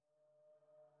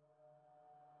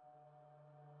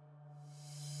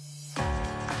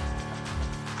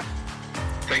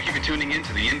tuning in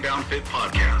to the Inbound Fit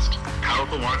Podcast,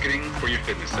 powerful marketing for your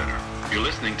fitness center. You're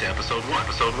listening to episode one.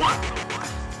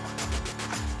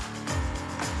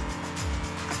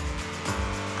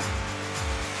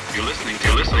 You're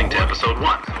listening to episode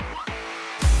one.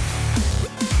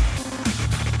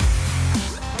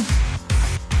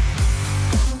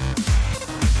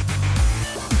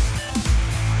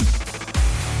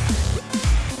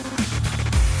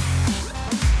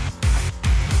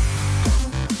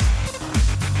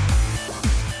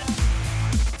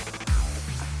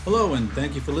 Hello, and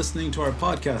thank you for listening to our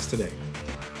podcast today.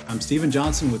 I'm Stephen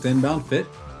Johnson with Inbound Fit,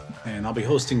 and I'll be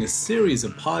hosting a series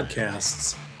of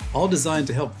podcasts all designed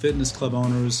to help fitness club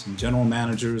owners and general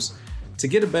managers to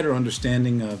get a better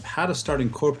understanding of how to start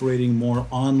incorporating more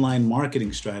online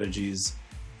marketing strategies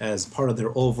as part of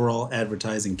their overall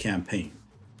advertising campaign.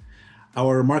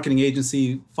 Our marketing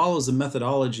agency follows a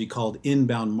methodology called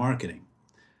inbound marketing.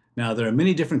 Now, there are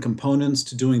many different components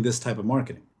to doing this type of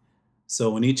marketing.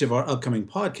 So in each of our upcoming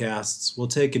podcasts, we'll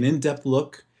take an in-depth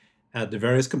look at the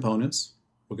various components.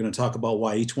 We're going to talk about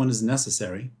why each one is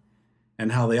necessary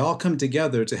and how they all come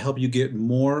together to help you get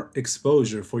more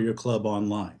exposure for your club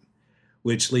online,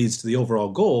 which leads to the overall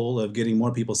goal of getting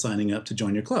more people signing up to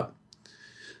join your club.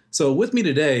 So with me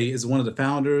today is one of the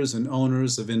founders and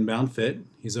owners of Inbound Fit.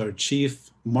 He's our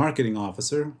Chief Marketing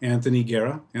Officer, Anthony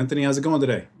Guerra. Anthony, how's it going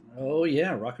today? Oh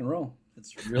yeah, rock and roll.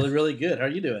 It's really, really good. How are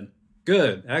you doing?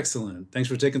 Good. Excellent. Thanks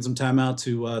for taking some time out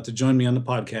to join me on the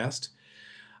podcast.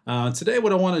 Today,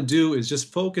 what I want to do is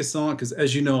just focus on, because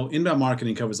as you know, inbound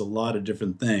marketing covers a lot of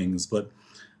different things, but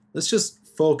let's just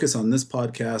focus on this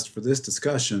podcast for this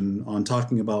discussion on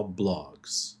talking about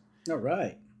blogs. All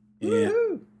right.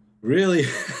 And really,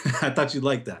 I thought you'd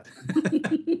like that.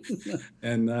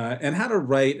 and how to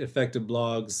write effective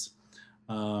blogs,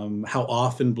 how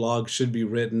often blogs should be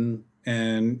written,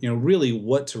 and really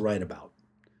what to write about.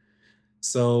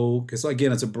 So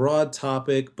again, it's a broad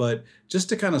topic, but just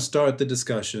to kind of start the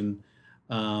discussion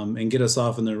and get us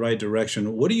off in the right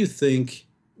direction, what do you think,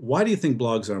 why do you think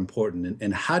blogs are important,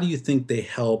 and how do you think they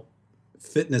help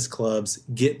fitness clubs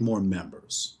get more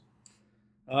members?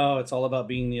 Oh, it's all about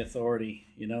being the authority,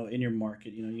 in your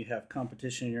market. You have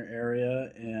competition in your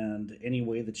area, and any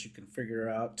way that you can figure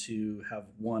out to have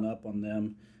one up on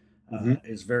them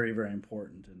is very, very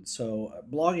important. And so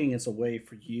blogging is a way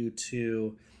for you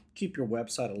to keep your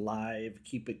website alive,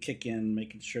 keep it kicking,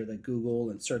 making sure that Google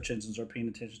and search engines are paying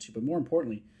attention to you, but more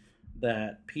importantly,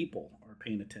 that people are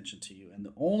paying attention to you. And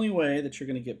the only way that you're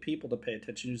going to get people to pay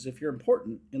attention is if you're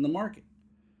important in the market.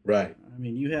 Right. I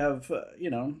mean, you have,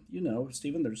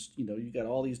 Stephen, there's, you got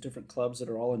all these different clubs that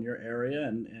are all in your area,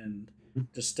 and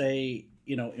to stay,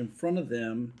 in front of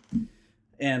them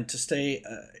and to stay,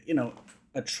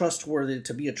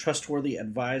 to be a trustworthy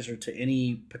advisor to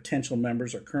any potential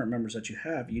members or current members that you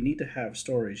have, you need to have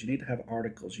stories, you need to have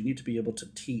articles, you need to be able to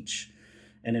teach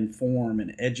and inform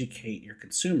and educate your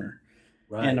consumer.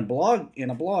 Right. And a blog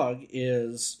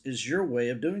is your way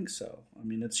of doing so. I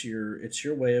mean, it's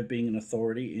your way of being an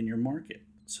authority in your market.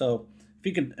 So if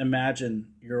you can imagine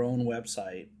your own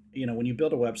website, when you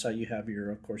build a website, you have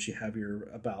your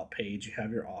about page, you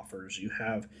have your offers, you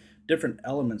have different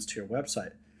elements to your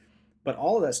website. But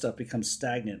all of that stuff becomes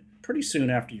stagnant pretty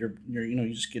soon after you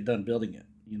just get done building it.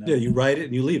 Yeah, you write it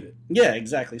and you leave it. Yeah,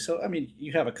 exactly. So, I mean,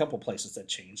 you have a couple places that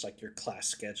change, like your class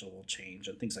schedule will change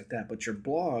and things like that. But your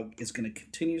blog is going to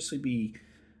continuously be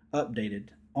updated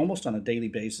almost on a daily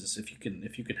basis. If you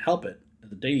can help it,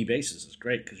 the daily basis is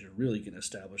great because you're really going to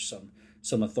establish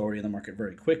some authority in the market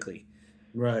very quickly.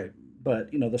 Right.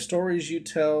 But the stories you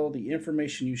tell, the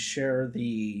information you share,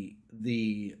 the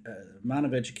amount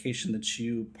of education that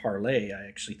you parlay,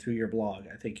 through your blog,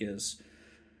 I think is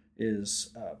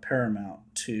paramount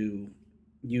to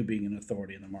you being an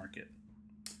authority in the market.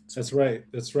 That's right.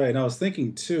 And I was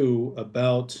thinking too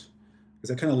about, because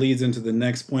that kind of leads into the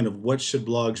next point of what should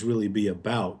blogs really be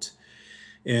about.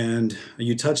 And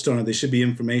you touched on it. They should be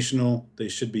informational. They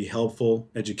should be helpful,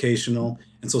 educational.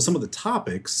 And so some of the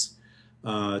topics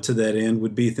to that end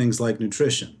would be things like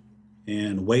nutrition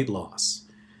and weight loss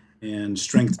and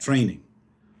strength training.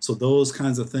 So those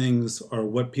kinds of things are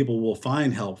what people will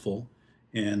find helpful,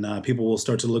 and people will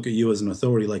start to look at you as an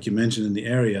authority, like you mentioned, in the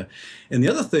area. And the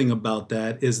other thing about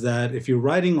that is that if you're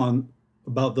writing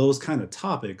about those kind of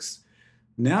topics,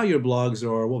 now your blogs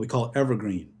are what we call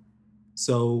evergreen.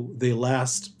 So they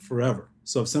last forever.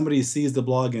 So if somebody sees the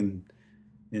blog in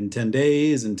 10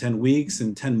 days, in 10 weeks,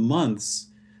 in 10 months,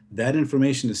 that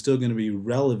information is still going to be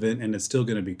relevant and it's still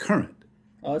going to be current.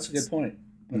 Oh, that's a good point.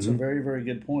 That's a very, very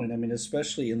good point. I mean,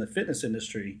 especially in the fitness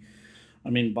industry, I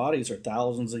mean, bodies are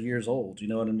thousands of years old. You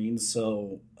know what I mean?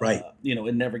 So, Right.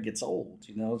 it never gets old.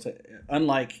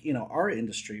 Unlike our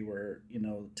industry where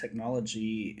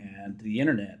technology and the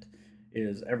internet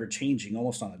is ever changing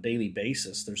almost on a daily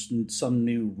basis. There's some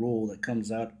new rule that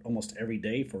comes out almost every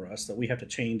day for us that we have to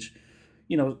change,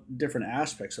 different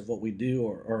aspects of what we do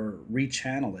or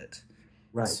rechannel it.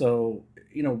 Right. So,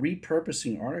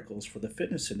 repurposing articles for the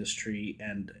fitness industry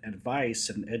and advice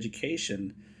and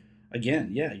education,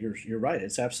 again, yeah, you're right.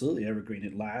 It's absolutely evergreen.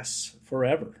 It lasts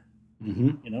forever.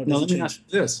 Mm-hmm. It Now, doesn't let me change. ask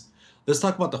you this. Let's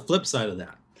talk about the flip side of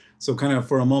that. So, kind of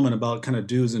for a moment about kind of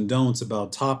do's and don'ts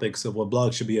about topics of what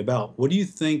blogs should be about. What do you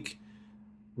think?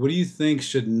 What do you think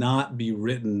should not be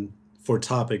written for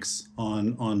topics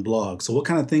on blogs? So, what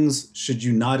kind of things should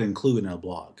you not include in a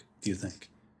blog? Do you think?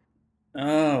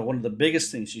 One of the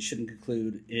biggest things you shouldn't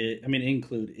include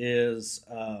is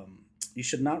you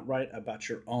should not write about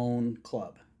your own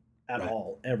club at Right.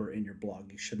 all, ever in your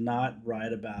blog. You should not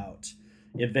write about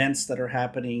events that are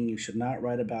happening. You should not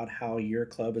write about how your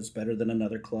club is better than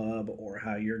another club or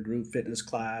how your group fitness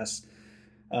class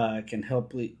can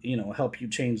help you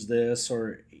change this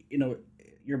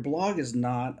your blog is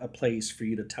not a place for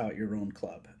you to tout your own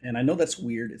club. And I know that's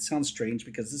weird. It sounds strange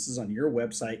because this is on your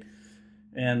website.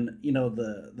 And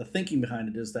the thinking behind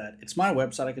it is that it's my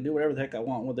website. I can do whatever the heck I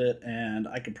want with it, and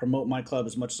I can promote my club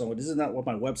as much as I want. This is not what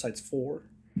my website's for.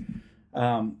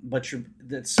 But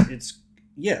it's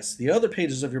yes, the other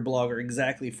pages of your blog are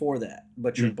exactly for that.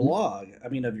 But your blog,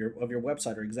 of your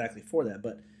website, are exactly for that.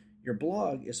 But your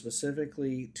blog is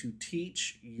specifically to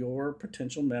teach your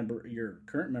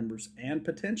current members, and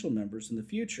potential members in the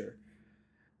future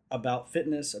about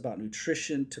fitness, about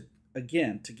nutrition, to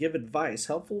give advice,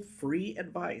 helpful, free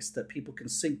advice that people can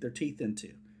sink their teeth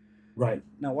into. Right.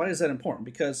 Now, why is that important?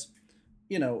 Because,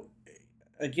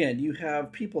 again, you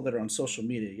have people that are on social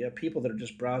media. You have people that are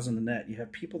just browsing the net. You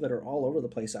have people that are all over the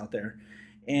place out there.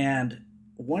 And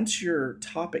once your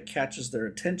topic catches their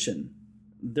attention,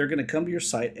 they're going to come to your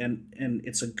site. And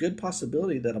it's a good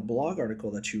possibility that a blog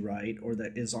article that you write or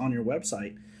that is on your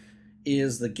website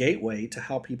is the gateway to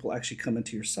how people actually come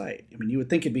into your site. I mean, you would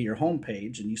think it'd be your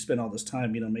homepage, and you spend all this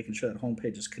time, making sure that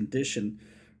homepage is conditioned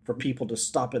for people to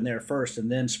stop in there first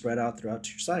and then spread out throughout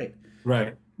your site.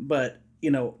 Right. But,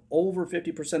 over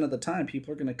 50% of the time,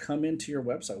 people are going to come into your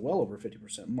website, well over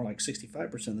 50%, more like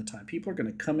 65% of the time, people are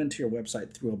going to come into your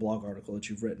website through a blog article that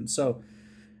you've written. So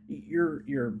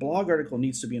your blog article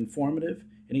needs to be informative.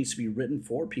 It needs to be written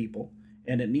for people.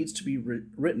 And it needs to be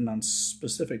written on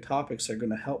specific topics that are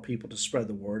going to help people to spread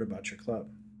the word about your club.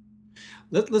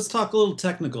 Let's talk a little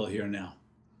technical here now.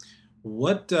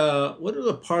 What are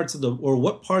the parts of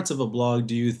what parts of a blog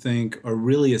do you think are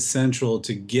really essential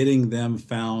to getting them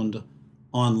found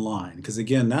online? Because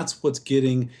again, that's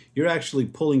you're actually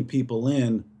pulling people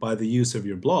in by the use of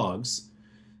your blogs.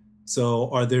 So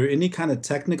are there any kind of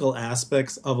technical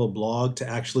aspects of a blog to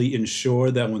actually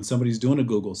ensure that when somebody's doing a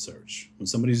Google search, when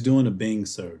somebody's doing a Bing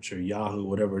search or Yahoo,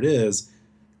 whatever it is,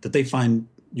 that they find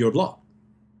your blog?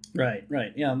 Right.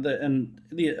 Yeah.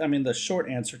 The short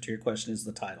answer to your question is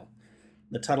the title.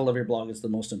 The title of your blog is the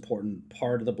most important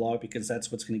part of the blog because that's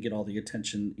what's going to get all the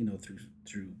attention,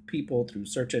 through people, through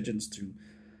search engines, through,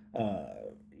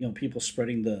 people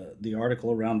spreading the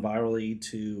article around virally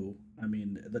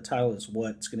the title is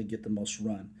what's going to get the most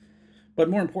run. But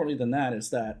more importantly than that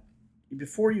is that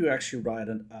before you actually write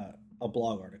a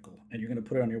blog article and you're going to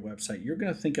put it on your website, you're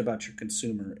going to think about your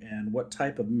consumer and what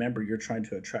type of member you're trying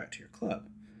to attract to your club.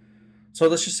 So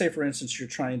let's just say, for instance, you're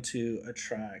trying to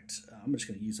attract, I'm just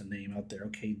going to use a name out there.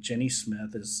 Okay, Jenny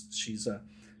Smith she's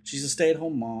a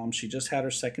stay-at-home mom. She just had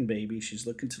her second baby. She's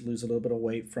looking to lose a little bit of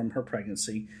weight from her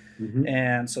pregnancy. Mm-hmm.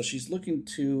 And so she's looking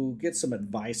to get some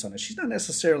advice on it. She's not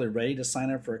necessarily ready to sign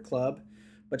up for a club,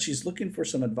 but she's looking for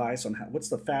some advice on what's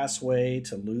the fast way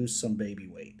to lose some baby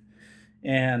weight.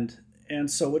 And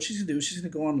so what she's going to do is she's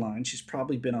going to go online. She's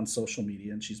probably been on social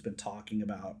media and she's been talking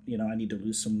about, I need to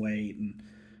lose some weight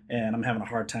and I'm having a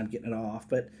hard time getting it off.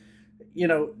 But,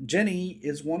 Jenny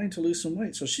is wanting to lose some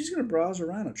weight. So she's going to browse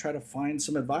around and try to find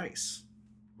some advice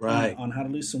on how to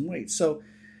lose some weight. So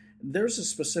there's a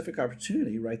specific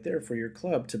opportunity right there for your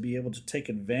club to be able to take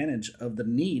advantage of the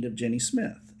need of Jenny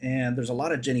Smith. And there's a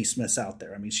lot of Jenny Smiths out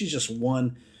there. I mean, she's just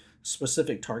one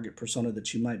specific target persona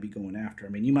that you might be going after. I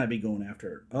mean, you might be going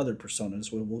after other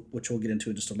personas, which we'll get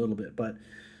into in just a little bit. But,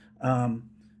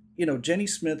 Jenny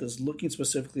Smith is looking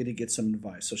specifically to get some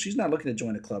advice. So she's not looking to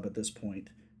join a club at this point.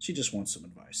 She just wants some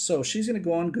advice. So she's going to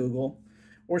go on Google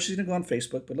or she's going to go on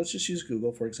Facebook, but let's just use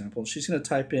Google, for example. She's going to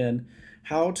type in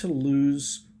how to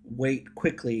lose weight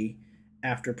quickly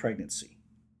after pregnancy.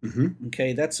 Mm-hmm.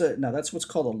 Okay, that's what's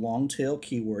called a long tail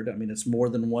keyword. I mean, it's more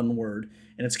than one word,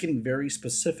 and it's getting very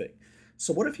specific.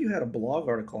 So, what if you had a blog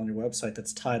article on your website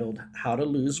that's titled "How to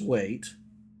Lose Weight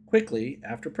Quickly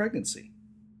After Pregnancy"?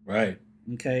 Right.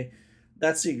 Okay,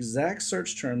 that's the exact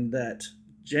search term that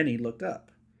Jenny looked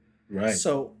up. Right.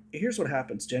 So here's what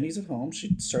happens. Jenny's at home.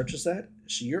 She searches that.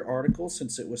 Your article,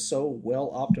 since it was so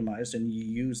well optimized, and you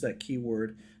use that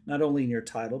keyword not only in your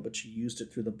title, but you used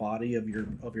it through the body of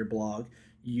your blog.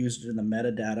 You used it in the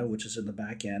metadata, which is in the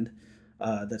back end,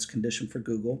 that's conditioned for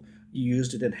Google. You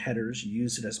used it in headers. You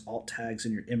used it as alt tags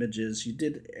in your images. You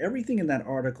did everything in that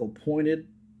article pointed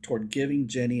toward giving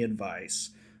Jenny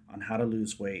advice on how to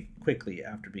lose weight quickly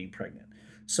after being pregnant.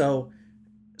 So,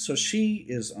 so she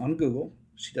is on Google.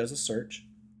 She does a search.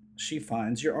 She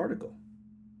finds your article.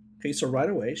 Okay, so right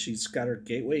away, she's got her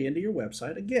gateway into your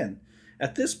website. Again,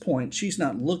 at this point, she's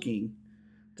not looking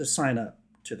to sign up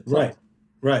to the club.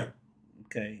 Right. Right.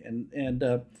 Okay, and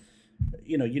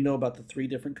you know about the three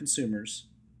different consumers,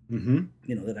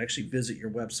 Mm-hmm. that actually visit your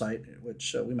website,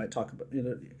 which we might talk about.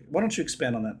 Why don't you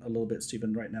expand on that a little bit,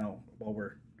 Stephen, right now while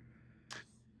we're.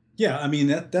 Yeah, I mean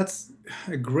that's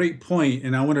a great point,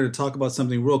 and I wanted to talk about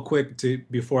something real quick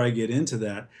before I get into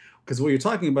that, because what you're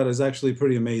talking about is actually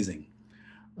pretty amazing.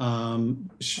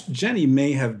 Jenny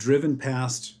may have driven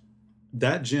past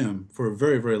that gym for a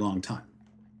very, very long time,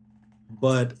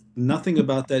 but nothing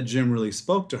about that gym really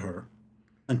spoke to her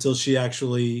until she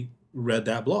actually read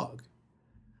that blog.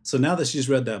 So now that she's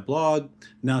read that blog,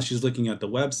 now she's looking at the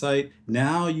website.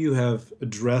 Now you have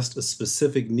addressed a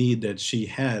specific need that she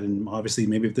had. And obviously,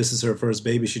 maybe if this is her first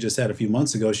baby she just had a few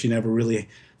months ago, she never really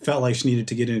felt like she needed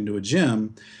to get into a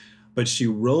gym. But she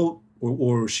wrote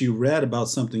or she read about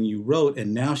something you wrote,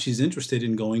 and now she's interested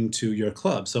in going to your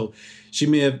club. So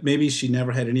maybe she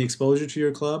never had any exposure to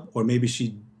your club, or maybe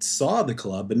she saw the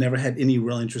club but never had any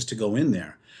real interest to go in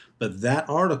there. But that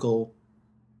article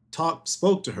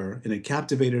spoke to her and it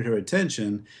captivated her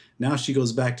attention. Now she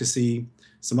goes back to see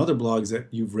some other blogs that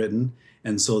you've written.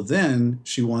 And so then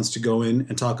she wants to go in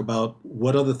and talk about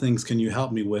what other things can you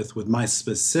help me with my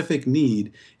specific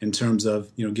need in terms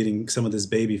of, getting some of this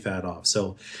baby fat off.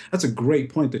 So that's a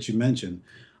great point that you mentioned.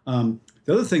 The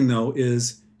other thing though,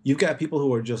 is you've got people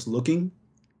who are just looking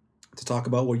to talk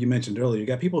about what you mentioned earlier. You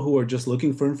got people who are just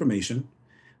looking for information,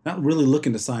 not really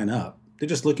looking to sign up. They're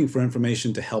just looking for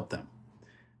information to help them.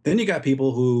 Then you got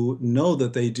people who know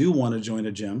that they do want to join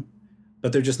a gym,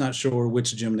 but they're just not sure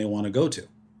which gym they want to go to.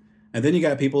 And then you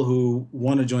got people who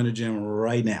want to join a gym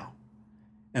right now.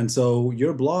 And so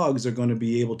your blogs are going to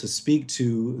be able to speak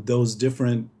to those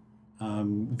different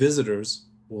visitors,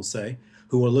 we'll say,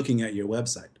 who are looking at your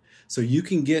website. So you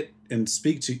can get and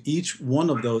speak to each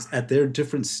one of those at their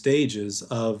different stages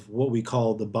of what we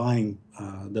call the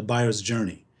buyer's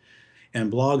journey.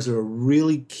 And blogs are a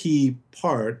really key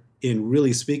part in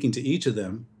really speaking to each of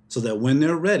them so that when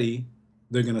they're ready,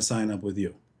 they're going to sign up with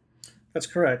you. That's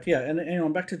correct. Yeah,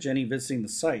 and back to Jenny visiting the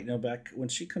site. Back when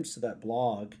she comes to that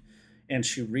blog, and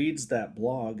she reads that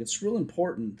blog, it's real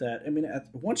important that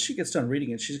once she gets done reading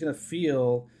it, she's going to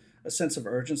feel a sense of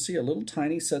urgency, a little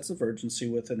tiny sense of urgency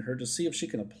within her to see if she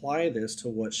can apply this to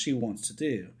what she wants to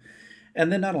do.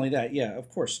 And then not only that, yeah, of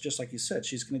course, just like you said,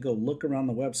 she's going to go look around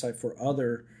the website for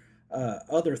other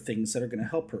things that are going to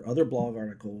help her, other blog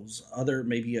articles, other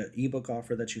maybe an ebook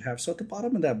offer that you have. So at the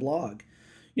bottom of that blog,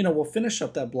 we'll finish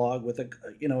up that blog with a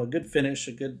good finish,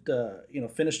 a good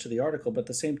finish to the article. But at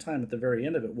the same time, at the very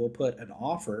end of it, we'll put an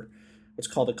offer, what's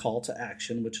called a call to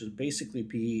action, which is basically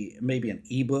be maybe an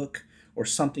ebook or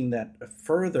something that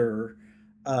further,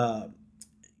 I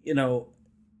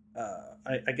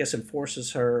guess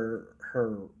enforces her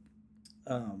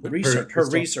research,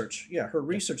 her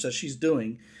research that she's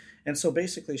doing. And so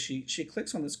basically she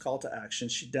clicks on this call to action.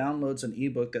 She downloads an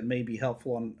ebook that may be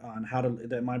helpful on how to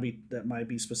that might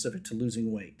be specific to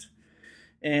losing weight.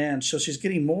 And so she's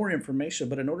getting more information,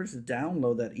 but in order to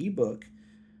download that ebook,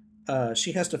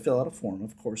 she has to fill out a form,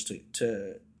 of course,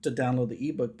 to download the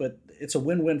ebook. But it's a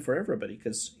win-win for everybody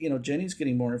because Jenny's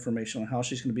getting more information on how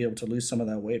she's going to be able to lose some of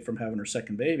that weight from having her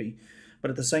second baby.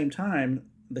 But at the same time,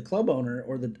 the club owner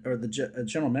or the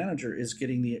general manager is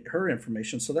getting her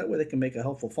information, so that way they can make a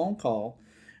helpful phone call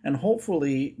and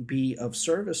hopefully be of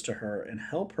service to her and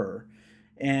help her.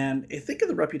 And think of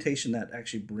the reputation that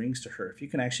actually brings to her. If you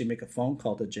can actually make a phone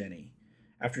call to Jenny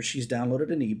after she's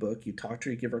downloaded an ebook, you talk to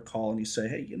her, you give her a call, and you say,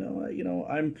 hey,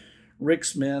 I'm Rick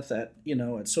Smith at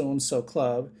so and so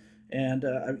club, and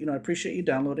I appreciate you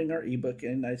downloading our ebook,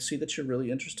 and I see that you're really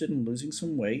interested in losing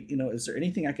some weight. Is there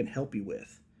anything I can help you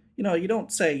with? You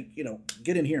don't say,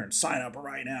 get in here and sign up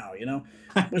right now,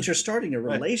 but you're starting a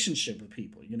Right. relationship with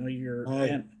people,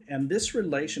 Right. and this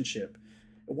relationship,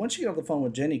 once you get off the phone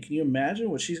with Jenny, can you imagine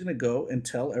what she's going to go and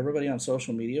tell everybody on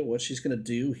social media, what she's going to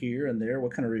do here and there,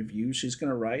 what kind of reviews she's going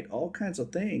to write, all kinds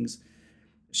of things.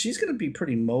 She's going to be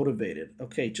pretty motivated.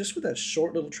 Okay, just with that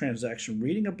short little transaction,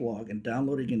 reading a blog and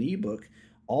downloading an ebook,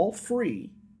 all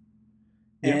free,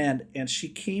 Yep. and she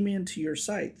came into your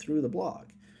site through the blog.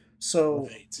 So,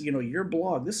 Right. your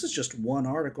blog, this is just one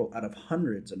article out of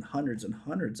hundreds and hundreds and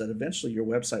hundreds that eventually your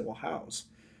website will house.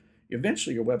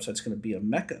 Eventually your website's going to be a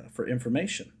mecca for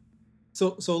information.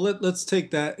 So let's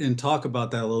take that and talk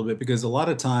about that a little bit, because a lot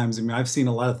of times, I mean, I've seen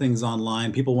a lot of things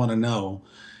online. People want to know,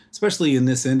 especially in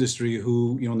this industry,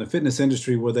 who, in the fitness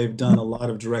industry, where they've done a lot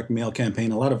of direct mail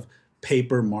campaign, a lot of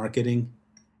paper marketing,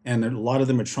 and a lot of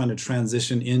them are trying to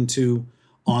transition into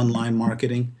online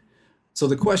marketing. So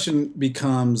the question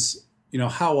becomes,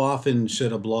 how often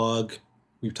should a blog,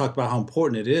 we've talked about how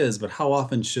important it is, but how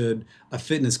often should a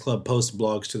fitness club post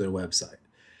blogs to their website?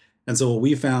 And so what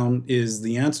we found is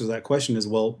the answer to that question is,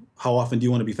 well, how often do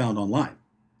you want to be found online?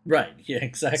 Right. Yeah, So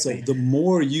exactly. the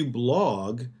more you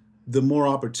blog, the more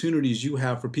opportunities you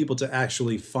have for people to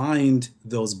actually find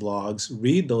those blogs,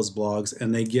 read those blogs,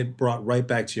 and they get brought right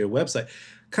back to your website.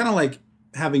 Kind of like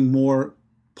having more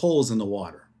poles in the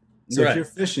water. So if you're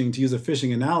Right. fishing, to use a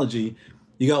fishing analogy,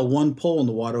 you got one pole in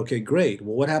the water. Okay, great.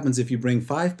 Well, what happens if you bring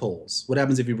 5 poles? What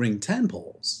happens if you bring 10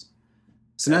 poles?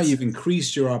 So now That's you've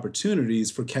increased your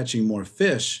opportunities for catching more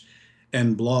fish,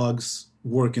 and blogs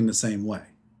work in the same way.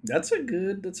 that's a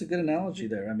good analogy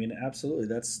there. I mean, absolutely.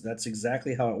 That's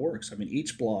exactly how it works. I mean,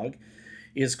 each blog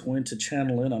is going to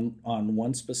channel in on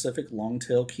one specific long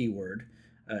tail keyword.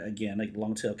 Again, a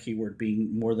long tail keyword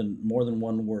being more than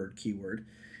one word keyword.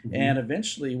 And Mhm.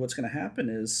 eventually, what's going to happen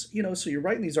is, so you're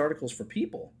writing these articles for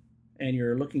people, and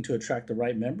you're looking to attract the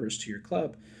right members to your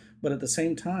club, but at the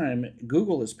same time,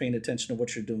 Google is paying attention to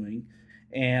what you're doing,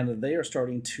 and they are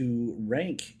starting to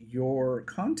rank your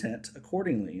content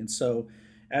accordingly. And so,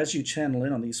 as you channel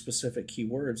in on these specific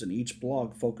keywords, and each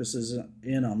blog focuses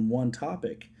in on one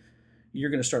topic, you're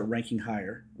going to start ranking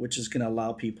higher, which is going to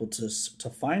allow people to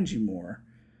find you more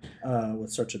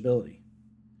with searchability.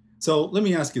 So let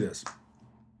me ask you this.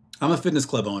 I'm a fitness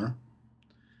club owner,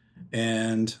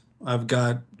 and I've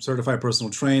got certified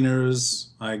personal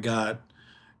trainers. I got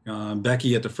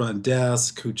Becky at the front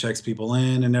desk who checks people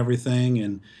in and everything.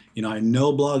 And, I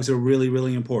know blogs are really,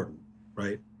 really important,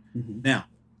 right? Hmm. Now,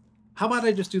 how about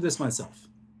I just do this myself?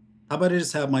 How about I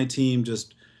just have my team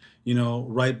just,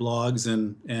 write blogs,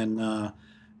 and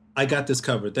I got this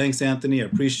covered. Thanks, Anthony. I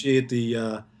appreciate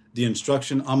the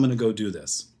instruction. I'm gonna go do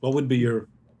this. What would be your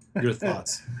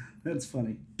thoughts? That's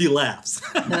funny. He laughs.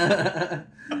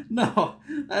 No,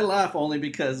 I laugh only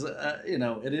because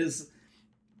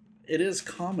it is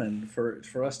common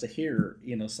for us to hear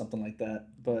something like that.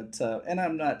 But and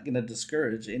I'm not going to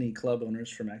discourage any club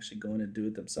owners from actually going and do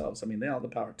it themselves. I mean, they all have the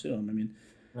power to them. I mean,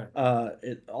 Right.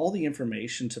 all the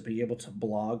information to be able to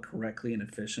blog correctly and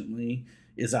efficiently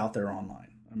is out there online.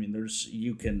 I mean,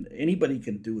 anybody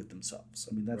can do it themselves.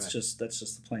 I mean, Right. that's just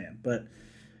the plan. But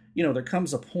there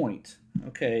comes a point,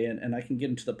 okay, and I can get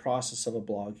into the process of a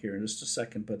blog here in just a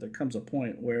second, but there comes a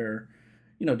point where,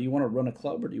 do you want to run a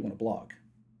club or do you want to blog?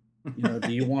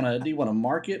 Do you want to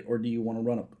market or do you want to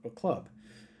run a club?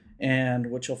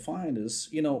 And what you'll find is,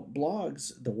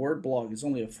 blogs, the word blog is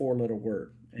only a 4-letter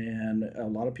word. And a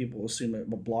lot of people assume that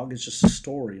a blog is just a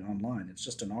story online. It's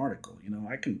just an article.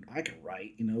 I can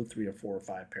write, 3 or 4 or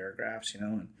 5 paragraphs,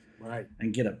 Right.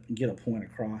 and get a point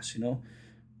across,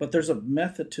 But there's a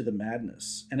method to the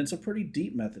madness, and it's a pretty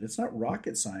deep method. It's not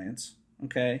rocket science,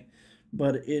 okay?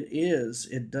 But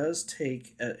it does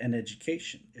take an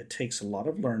education. It takes a lot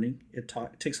of learning. It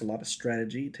takes a lot of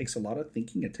strategy. It takes a lot of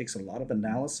thinking. It takes a lot of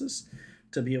analysis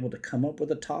to be able to come up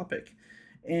with a topic.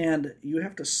 And you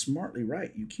have to smartly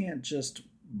write. You can't just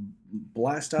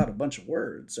blast out a bunch of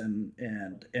words and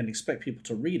expect people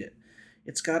to read it.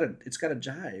 It's got to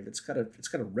jive. It's got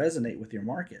to resonate with your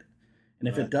market. And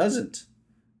if it Right. doesn't,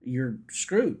 you're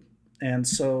screwed. And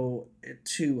so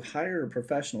to hire a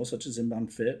professional such as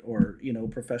Inbound Fit or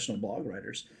professional blog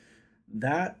writers,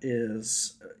 that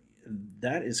is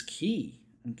key,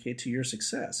 okay, to your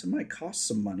success. It might cost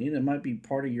some money, and it might be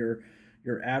part of your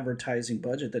advertising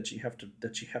budget that you have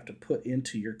to put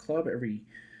into your club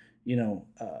you know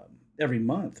uh, every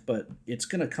month, but it's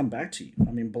going to come back to you.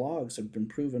 I mean, blogs have been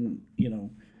proven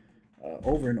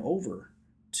over and over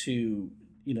to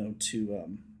you know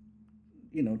to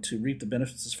to reap the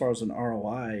benefits as far as an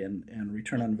ROI and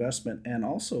return on investment, and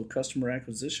also customer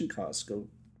acquisition costs go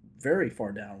very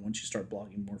far down once you start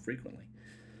blogging more frequently.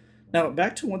 Now,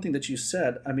 back to one thing that you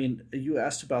said. I mean, you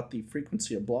asked about the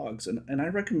frequency of blogs, and I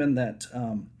recommend that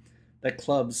that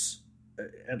clubs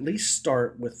at least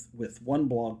start with one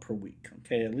blog per week.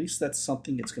 Okay, at least that's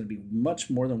something. It's going to be much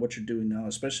more than what you're doing now,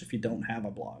 especially if you don't have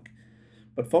a blog.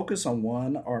 But focus on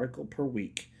one article per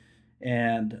week,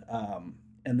 and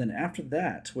then after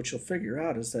that, what you'll figure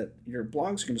out is that your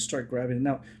blogs are going to start grabbing.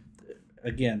 Now,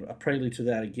 again, a prelude to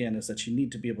that again is that you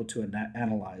need to be able to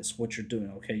analyze what you're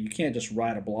doing. Okay, you can't just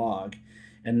write a blog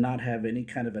and not have any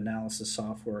kind of analysis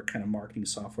software or kind of marketing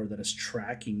software that is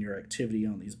tracking your activity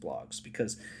on these blogs.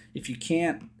 Because if you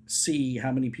can't see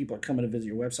how many people are coming to visit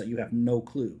your website, you have no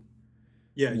clue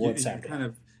Yeah, what's you're happening. kind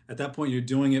of at that point you're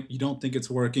doing it. You don't think it's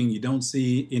working. You don't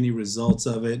see any results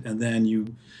of it, and then you're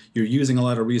using a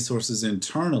lot of resources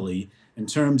internally in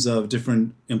terms of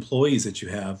different employees that you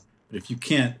have. But if you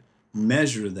can't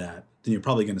measure that, then you're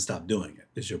probably going to stop doing it.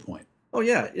 Is your point? Oh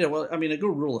yeah, yeah. Well, I mean, a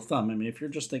good rule of thumb. I mean, if you're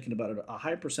just thinking about it, a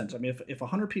high percentage. I mean, if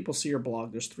 100 people see your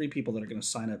blog, there's 3 people that are going to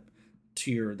sign up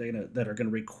to that are going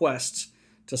to request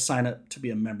to sign up to be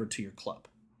a member to your club.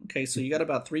 Okay, so you got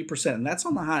about 3%, and that's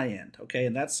on the high end. Okay,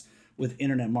 and that's with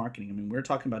internet marketing. I mean, we're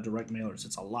talking about direct mailers.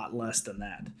 It's a lot less than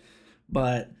that.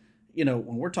 But when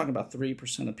we're talking about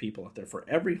 3% of people out there, for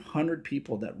every 100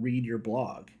 people that read your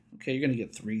blog, okay, you're going to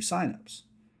get 3 signups.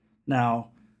 Now,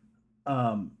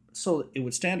 so it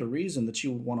would stand to reason that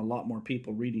you would want a lot more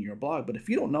people reading your blog. But if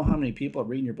you don't know how many people are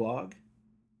reading your blog,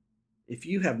 if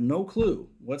you have no clue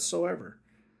whatsoever,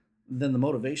 then the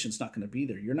motivation's not going to be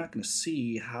there. You're not going to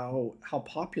see how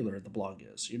popular the blog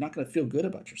is. You're not going to feel good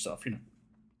about yourself.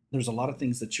 There's a lot of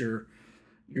things that you're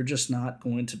just not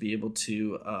going to be able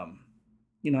to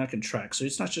I can track. So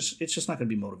it's just not going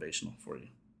to be motivational for you.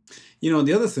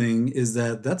 The other thing is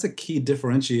that that's a key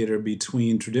differentiator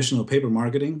between traditional paper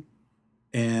marketing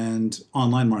and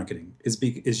online marketing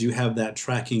is you have that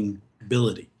tracking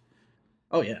ability.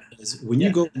 Oh yeah. When you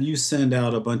go and you send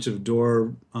out a bunch of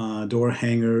door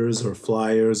hangers or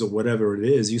flyers or whatever it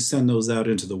is, you send those out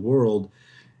into the world,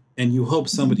 and you hope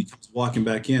somebody comes walking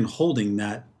back in holding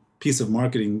that piece of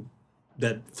marketing,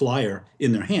 that flyer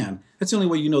in their hand. That's the only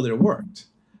way you know that it worked.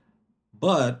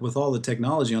 But with all the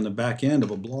technology on the back end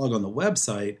of a blog on the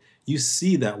website, you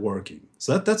see that working.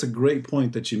 So that's a great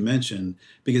point that you mentioned,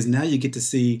 because now you get to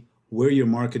see where your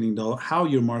marketing how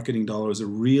your marketing dollars are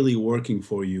really working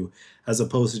for you, as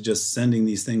opposed to just sending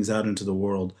these things out into the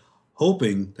world,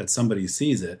 hoping that somebody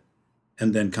sees it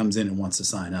and then comes in and wants to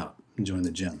sign up and join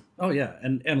the gym. Oh yeah,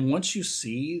 and once you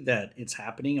see that it's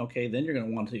happening, okay, then you're going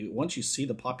to want to. Once you see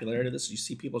the popularity of this, you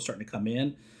see people starting to come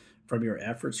in from your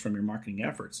efforts, from your marketing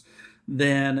efforts,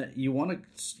 then you want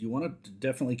to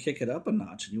definitely kick it up a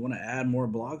notch, and you want to add more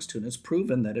blogs to it. And it's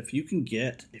proven that if you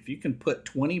can put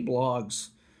 20 blogs,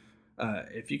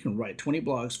 if you can write 20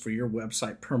 blogs for your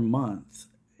website per month,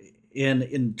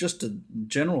 in just a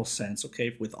general sense,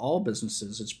 okay, with all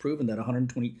businesses, it's proven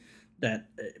that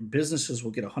businesses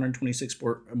will get 126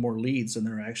 more leads than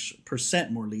their actual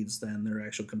percent more leads than their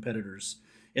actual competitors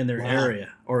in their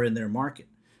area or in their market.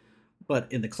 But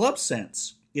in the club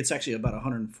sense, it's actually about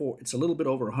 104. It's a little bit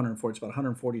over 104. It's about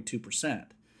 142%.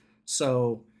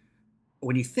 So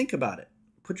when you think about it,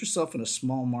 put yourself in a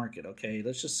small market. Okay,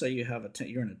 let's just say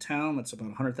you're in a town that's about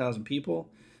 100,000 people,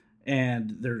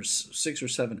 and there's 6 or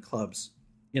 7 clubs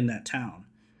in that town.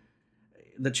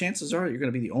 The chances are you're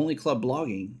going to be the only club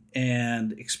blogging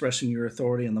and expressing your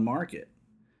authority in the market,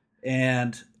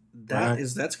 and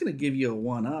that's going to give you a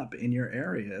one-up in your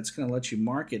area. It's going to let you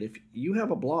market. If you have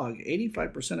a blog,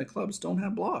 85% of clubs don't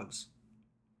have blogs.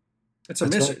 It's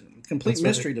a complete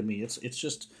mystery to me. It's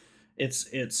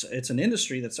an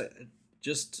industry that's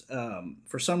just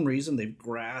for some reason they've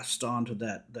grasped onto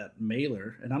that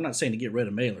mailer. And I'm not saying to get rid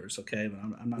of mailers, okay? But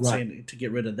I'm not saying to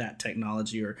get rid of that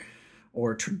technology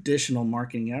or traditional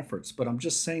marketing efforts. But I'm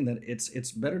just saying that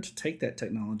it's better to take that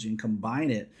technology and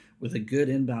combine it with a good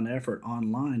inbound effort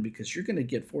online, because you're going to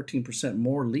get 14%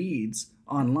 more leads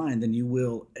online than you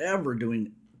will ever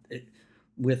doing it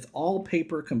with all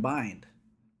paper combined.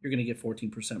 You're going to get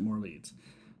 14% more leads.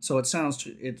 So it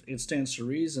stands to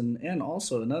reason. And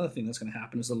also another thing that's going to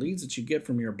happen is the leads that you get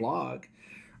from your blog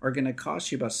are going to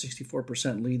cost you about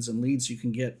 64% leads and leads you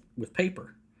can get with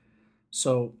paper.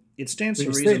 So it stands to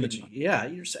reason that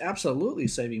you're absolutely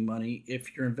saving money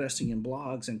if you're investing in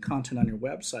blogs and content on your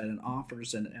website and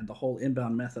offers and the whole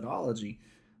inbound methodology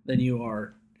than you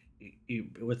are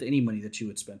with any money that you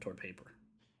would spend toward paper.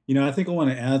 I think I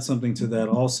want to add something to that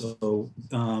also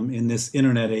in this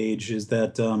internet age is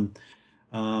that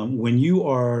when you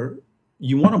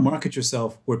want to market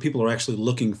yourself where people are actually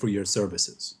looking for your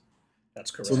services. That's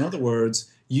correct. So in other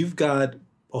words, you've got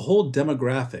a whole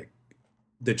demographic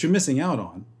that you're missing out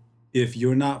on if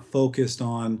you're not focused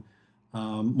on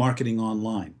marketing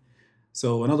online.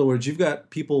 So, in other words, you've got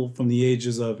people from the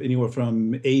ages of anywhere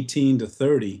from 18 to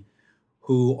 30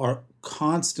 who are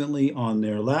constantly on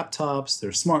their laptops,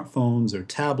 their smartphones, their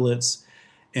tablets,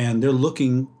 and they're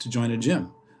looking to join a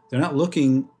gym. They're not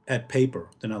looking at paper.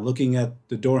 They're not looking at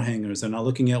the door hangers. They're not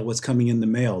looking at what's coming in the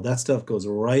mail. That stuff goes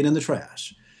right in the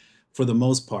trash for the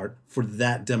most part for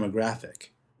that demographic.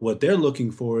 What they're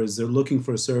looking for is they're looking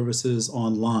for services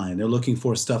online. They're looking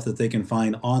for stuff that they can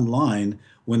find online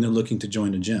when they're looking to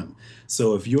join a gym.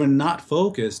 So if you're not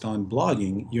focused on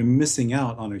blogging, you're missing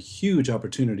out on a huge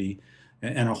opportunity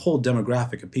and a whole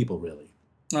demographic of people, really.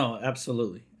 Oh,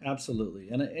 absolutely. Absolutely.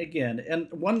 And again, and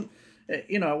one,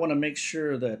 I want to make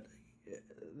sure that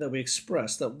we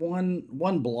express that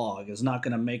one blog is not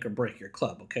going to make or break your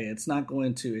club. Okay. It's not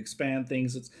going to expand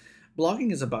things.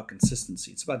 Blogging is about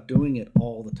consistency. It's about doing it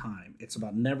all the time. It's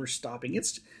about never stopping.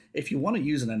 If you want to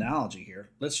use an analogy here,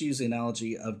 let's use the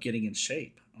analogy of getting in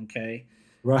shape. Okay.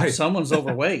 Right. If someone's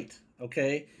overweight,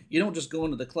 okay, you don't just go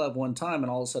into the club one time and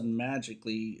all of a sudden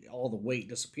magically all the weight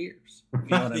disappears. You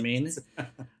know what I mean?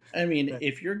 I mean,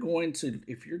 if you're going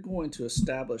to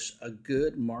establish a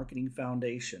good marketing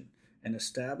foundation and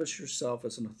establish yourself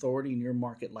as an authority in your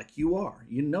market like you are,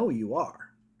 you are.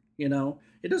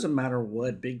 It doesn't matter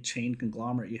what big chain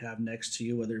conglomerate you have next to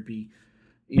you, whether it be,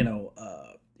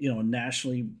 a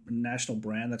national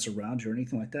brand that's around you or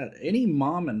anything like that. Any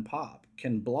mom and pop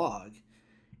can blog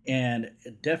and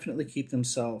definitely keep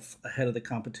themselves ahead of the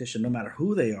competition, no matter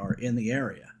who they are in the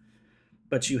area.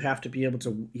 But you have to be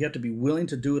willing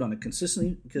to do it on a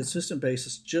consistent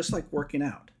basis, just like working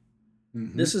out.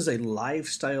 Mm-hmm. This is a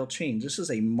lifestyle change. This is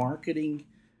a marketing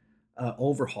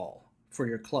overhaul for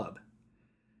your club.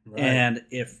 Right. And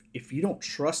if you don't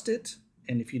trust it,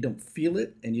 and if you don't feel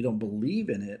it, and you don't believe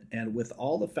in it, and with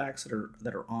all the facts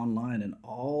that are online, and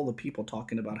all the people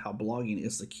talking about how blogging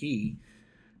is the key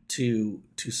to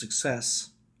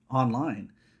success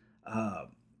online,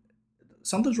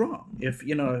 something's wrong. If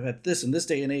in this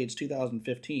day and age,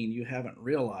 2015, you haven't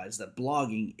realized that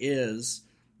blogging is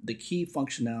the key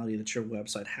functionality that your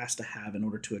website has to have in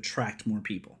order to attract more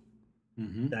people.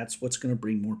 Mm-hmm. That's what's going to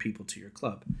bring more people to your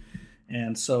club.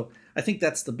 And so I think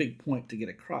that's the big point to get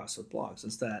across with blogs,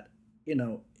 is that,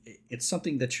 it's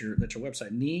something that your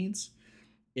website needs.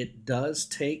 It does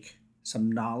take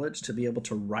some knowledge to be able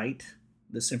to write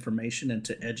this information and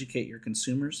to educate your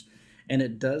consumers. And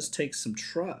it does take some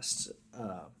trust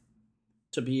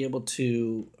to be able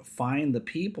to find the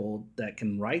people that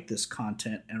can write this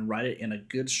content and write it in a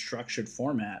good structured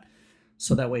format.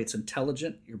 So that way it's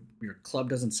intelligent. Your club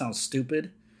doesn't sound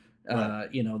stupid. Right.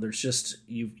 There's just,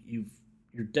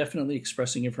 you're definitely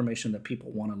expressing information that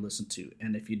people want to listen to.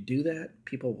 And if you do that,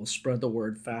 people will spread the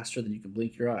word faster than you can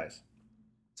blink your eyes.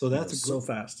 So so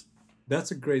fast.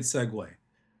 That's a great segue.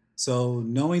 So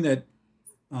knowing that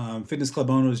fitness club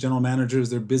owners, general managers,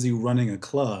 they're busy running a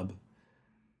club.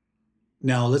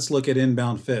 Now let's look at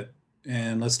Inbound Fit,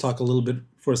 and let's talk a little bit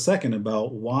for a second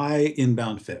about why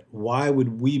Inbound Fit. Why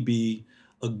would we be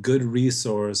a good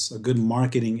resource, a good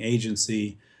marketing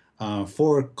agency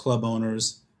for club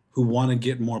owners who want to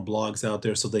get more blogs out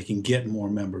there so they can get more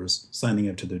members signing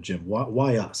up to their gym?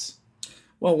 Why us?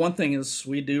 Well, one thing is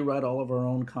we do write all of our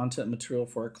own content material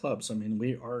for our clubs. I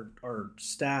mean, our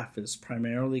staff is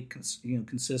primarily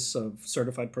consists of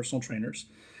certified personal trainers.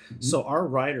 Mm-hmm. So our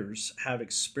writers have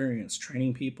experience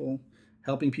training people,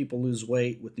 helping people lose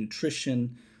weight with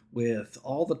nutrition, with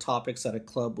all the topics that a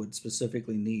club would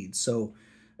specifically need. So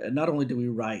not only do we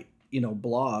write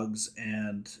blogs,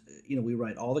 and we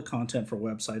write all the content for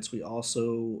websites, we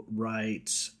also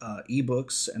write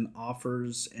ebooks and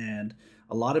offers and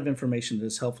a lot of information that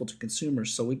is helpful to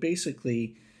consumers. So we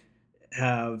basically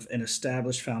have an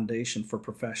established foundation for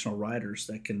professional writers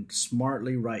that can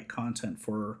smartly write content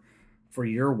for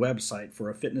your website, for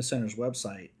a fitness center's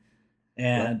website,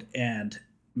 and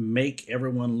make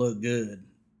everyone look good,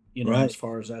 right, as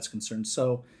far as that's concerned.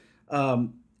 So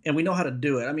and we know how to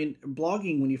do it. I mean,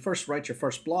 blogging, when you first write your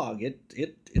first blog, it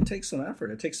takes some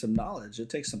effort. It takes some knowledge. It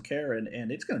takes some care.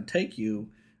 And it's going to take you,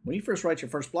 when you first write your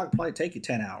first blog, probably take you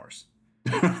 10 hours.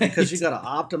 Right. Because you got to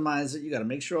optimize it. You got to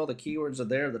make sure all the keywords are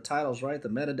there, the title's right, the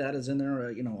metadata's in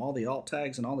there, all the alt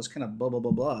tags and all this kind of blah, blah,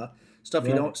 blah, blah. Stuff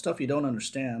you don't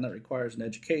understand that requires an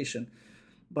education.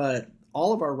 But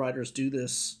all of our writers do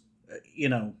this,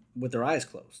 with their eyes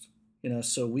closed.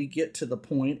 So we get to the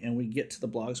point and we get to the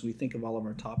blogs, we think of all of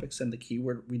our topics and the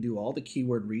keyword, we do all the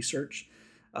keyword research,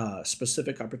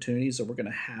 specific opportunities that we're going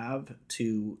to have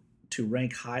to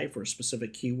rank high for a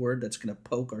specific keyword that's going to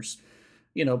poke our,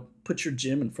 put your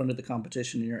gym in front of the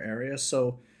competition in your area.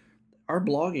 So our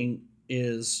blogging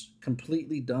is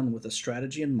completely done with a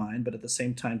strategy in mind, but at the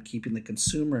same time keeping the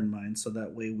consumer in mind, so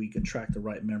that way we can attract the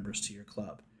right members to your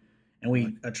club, and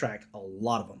we attract a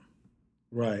lot of them.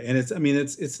 Right. And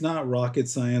it's not rocket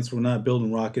science. We're not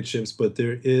building rocket ships, but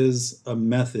there is a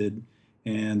method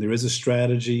and there is a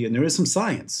strategy and there is some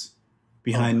science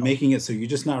behind making it. So you're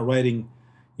just not writing,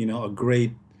 a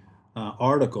great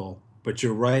article, but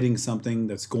you're writing something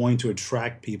that's going to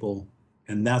attract people,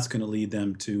 and that's going to lead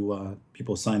them to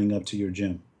people signing up to your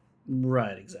gym.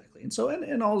 Right, exactly. And so,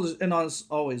 and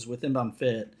always with Inbound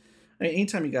Fit, I mean,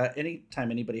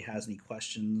 anytime anybody has any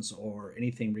questions or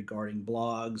anything regarding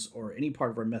blogs or any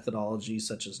part of our methodology,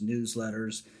 such as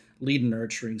newsletters, lead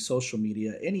nurturing, social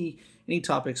media, any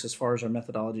topics as far as our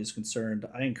methodology is concerned,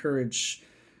 I encourage,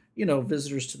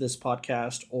 visitors to this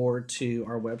podcast or to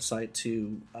our website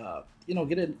to,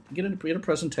 get a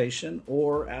presentation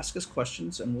or ask us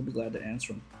questions, and we'll be glad to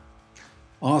answer them.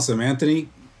 Awesome, Anthony.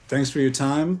 Thanks for your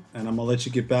time, and I'm going to let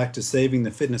you get back to saving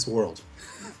the fitness world.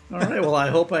 All right. Well, I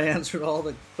hope I answered all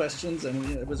the questions, and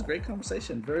it was a great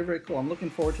conversation. Very, very cool. I'm looking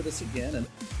forward to this again, and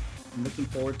I'm looking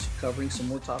forward to covering some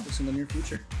more topics in the near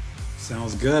future.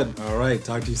 Sounds good. All right.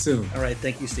 Talk to you soon. All right.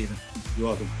 Thank you, Stephen. You're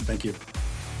welcome. Thank you.